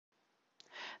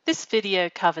This video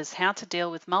covers how to deal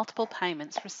with multiple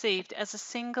payments received as a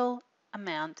single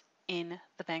amount in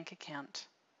the bank account.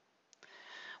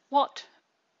 What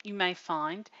you may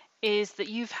find is that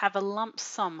you have a lump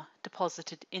sum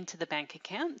deposited into the bank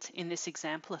account, in this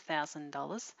example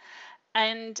 $1,000,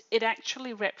 and it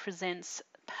actually represents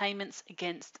payments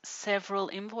against several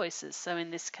invoices. So in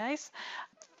this case,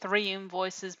 3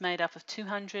 invoices made up of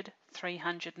 $200,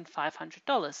 $300, and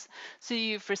 $500. So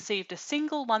you've received a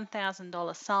single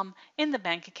 $1,000 sum in the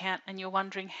bank account and you're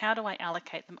wondering, how do I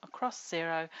allocate them across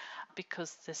Xero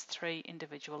because there's 3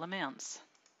 individual amounts.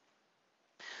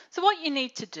 So what you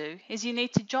need to do is you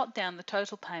need to jot down the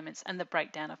total payments and the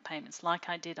breakdown of payments like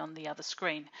I did on the other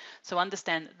screen. So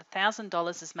understand that the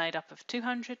 $1,000 is made up of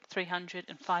 $200, $300,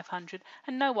 and $500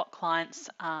 and know what clients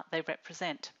they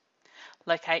represent.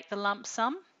 Locate the lump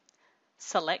sum,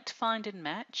 select Find and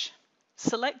Match,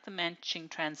 select the matching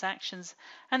transactions,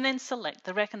 and then select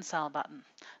the Reconcile button.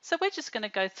 So we're just going to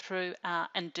go through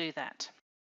and do that.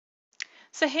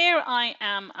 So here I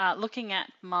am looking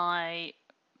at my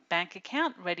bank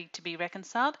account ready to be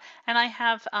reconciled, and I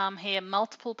have here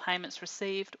multiple payments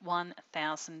received,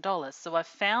 $1,000. So I've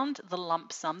found the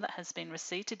lump sum that has been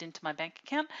receipted into my bank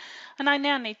account, and I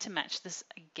now need to match this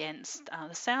against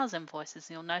the sales invoices.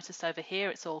 You'll notice over here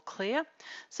it's all clear.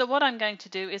 So what I'm going to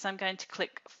do is I'm going to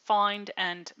click Find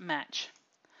and Match.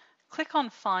 Click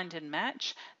on Find and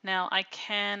Match. Now I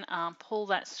can pull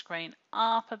that screen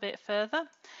up a bit further,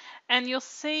 and you'll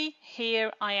see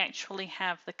here I actually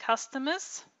have the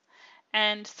customers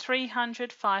and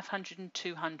 300, 500, and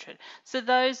 200. So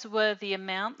those were the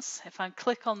amounts. If I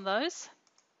click on those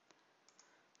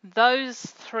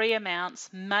 3 amounts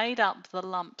made up the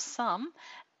lump sum,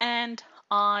 and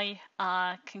I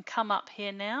can come up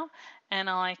here now and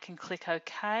I can click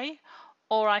OK,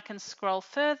 or I can scroll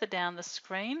further down the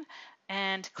screen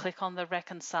and click on the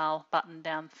Reconcile button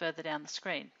further down the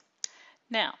screen.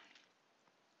 Now,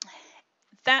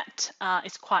 that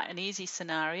is quite an easy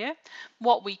scenario.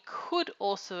 What we could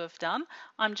also have done,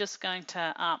 I'm just going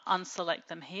to unselect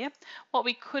them here. What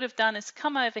we could have done is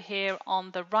come over here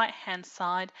on the right hand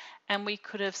side and we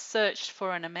could have searched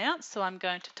for an amount. So I'm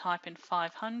going to type in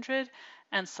 500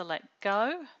 and select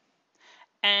Go.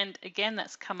 And again,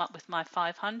 that's come up with my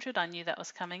 500. I knew that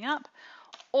was coming up.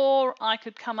 Or I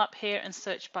could come up here and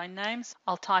search by names.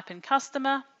 I'll type in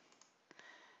customer,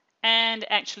 and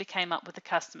actually came up with the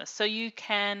customer. So you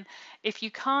can, if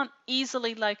you can't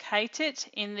easily locate it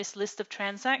in this list of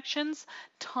transactions,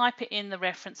 type it in the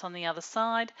reference on the other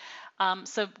side.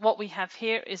 So what we have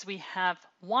here is we have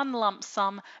one lump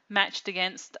sum matched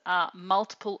against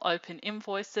multiple open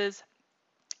invoices,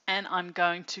 and I'm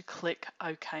going to click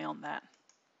OK on that.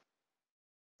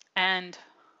 And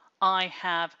I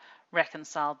have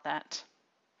reconciled that.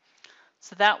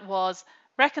 So that was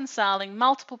reconciling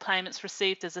multiple payments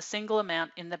received as a single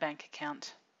amount in the bank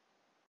account.